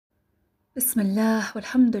بسم الله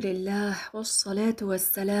والحمد لله والصلاة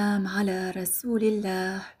والسلام على رسول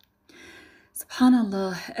الله.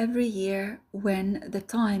 Subhanallah, every year when the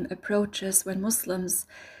time approaches when Muslims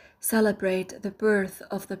celebrate the birth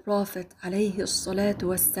of the Prophet alayhi salatu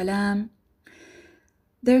wassalam,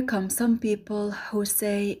 there come some people who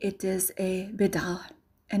say it is a bid'ah,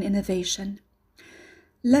 an innovation.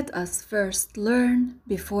 Let us first learn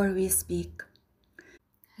before we speak.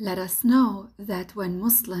 Let us know that when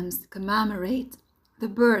Muslims commemorate the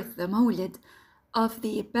birth, the Mawlid, of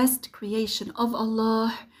the best creation of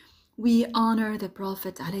Allah, we honor the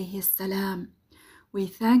Prophet alayhi salam. We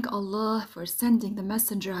thank Allah for sending the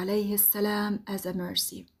Messenger alayhi salam as a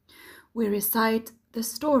mercy. We recite the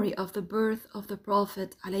story of the birth of the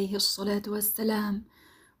Prophet alayhi salatu wassalam.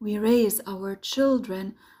 We raise our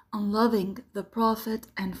children on loving the Prophet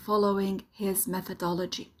and following his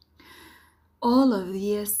methodology. All of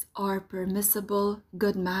these are permissible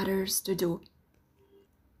good matters to do.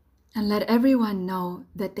 And let everyone know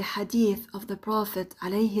that the hadith of the Prophet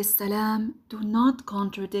ﷺ do not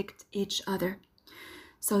contradict each other.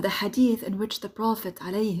 So the hadith in which the Prophet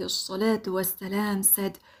ﷺ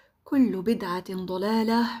said, كُلُّ بِدْعَةٍ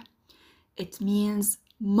ضَلَالَةٍ, it means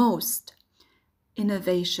most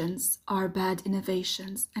innovations are bad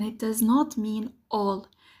innovations, and it does not mean all.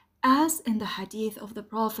 As in the hadith of the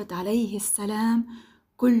Prophet ﷺ,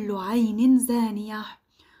 كُلُّ عَيْنٍ زَانِيَةٍ.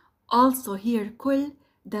 Also here, كُل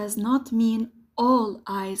does not mean all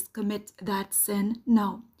eyes commit that sin,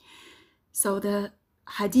 no. So the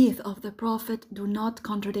hadith of the Prophet do not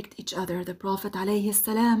contradict each other. The Prophet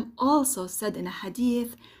ﷺ also said in a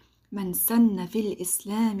hadith, مَنْ سَنَّ فِي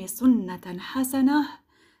الْإِسْلَامِ سُنَّةً حَسَنَةً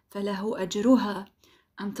فَلَهُ أَجْرُهَا,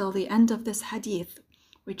 until the end of this hadith,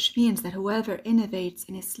 which means that whoever innovates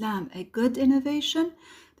in Islam a good innovation,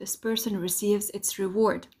 this person receives its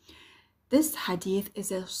reward. This hadith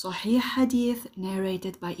is a Sahih hadith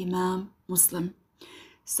narrated by Imam Muslim.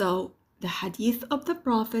 So the hadith of the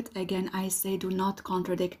Prophet, again I say, do not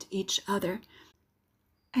contradict each other.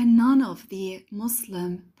 And none of the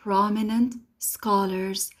Muslim prominent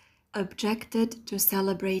scholars objected to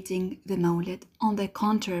celebrating the Mawlid. On the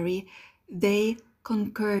contrary, they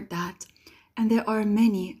concurred that. And there are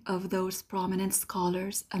many of those prominent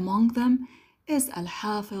scholars. Among them is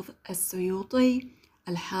Al-Hafiz Al-Suyuti,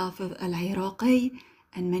 Al-Hafiz Al-Iraqi,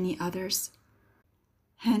 and many others.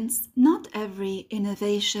 Hence, not every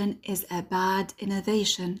innovation is a bad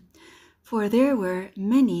innovation, for there were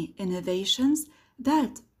many innovations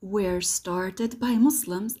that were started by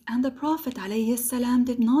Muslims, and the Prophet ﷺ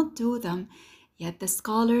did not do them, yet the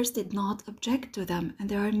scholars did not object to them, and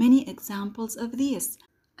there are many examples of these.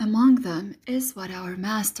 Among them is what our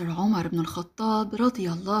master Umar ibn al-Khattab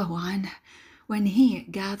radiyallahu anhu, when he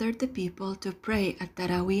gathered the people to pray at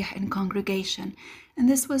Taraweeh in congregation, and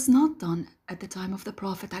this was not done at the time of the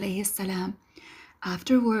Prophet ﷺ.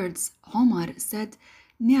 Afterwards, Umar said,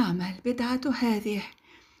 نِعْمَ الْبِدْعَةُ هَذِهِ.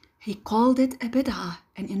 He called it a bid'ah,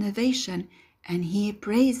 an innovation, and he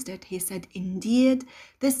praised it. He said, indeed,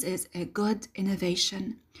 this is a good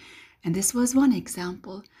innovation. And this was one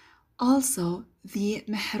example. Also, the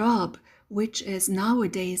mihrab, which is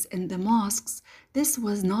nowadays in the mosques, this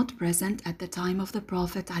was not present at the time of the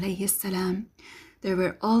Prophet ﷺ. There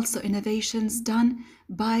were also innovations done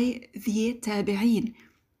by the tabi'een,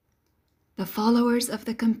 the followers of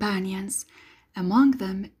the companions. Among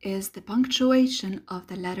them is the punctuation of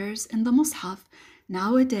the letters in the Mus'haf.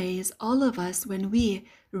 Nowadays, all of us, when we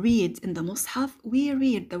read in the Mus'haf, we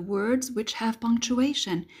read the words which have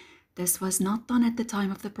punctuation. This was not done at the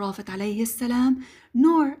time of the Prophet ﷺ,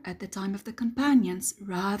 nor at the time of the companions.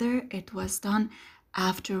 Rather, it was done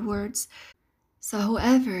afterwards. So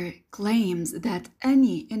whoever claims that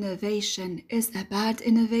any innovation is a bad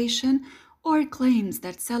innovation, or claims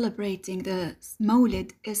that celebrating the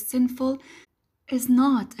Mawlid is sinful, is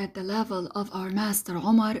not at the level of our master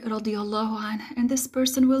Umar radiyallahu anhu, and this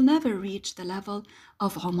person will never reach the level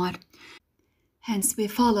of Umar. Hence we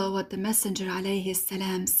follow what the Messenger alayhi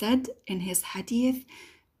salam said in his hadith,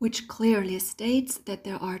 which clearly states that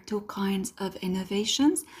there are two kinds of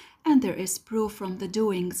innovations, and there is proof from the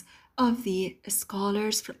doings of the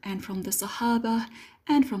scholars and from the Sahaba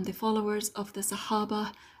and from the followers of the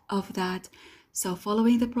Sahaba of that. So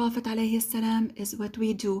following the Prophet alayhi salam is what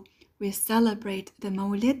we do. We celebrate the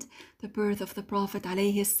Mawlid, the birth of the Prophet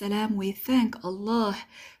alayhi salam. We thank Allah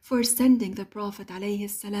for sending the Prophet alayhi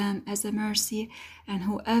salam as a mercy, and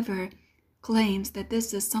whoever claims that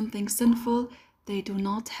this is something sinful, they do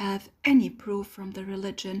not have any proof from the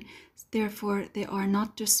religion. Therefore, they are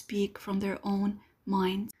not to speak from their own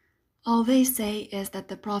minds. All they say is that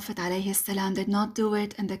the Prophet ﷺ did not do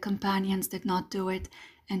it and the companions did not do it,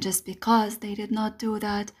 And just because they did not do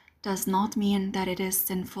that does not mean that it is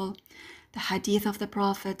sinful. The hadith of the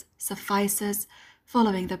Prophet suffices.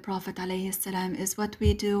 Following the Prophet ﷺ is what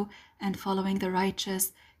we do, and following the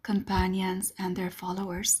righteous companions and their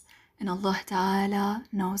followers. And Allah Ta'ala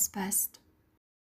knows best.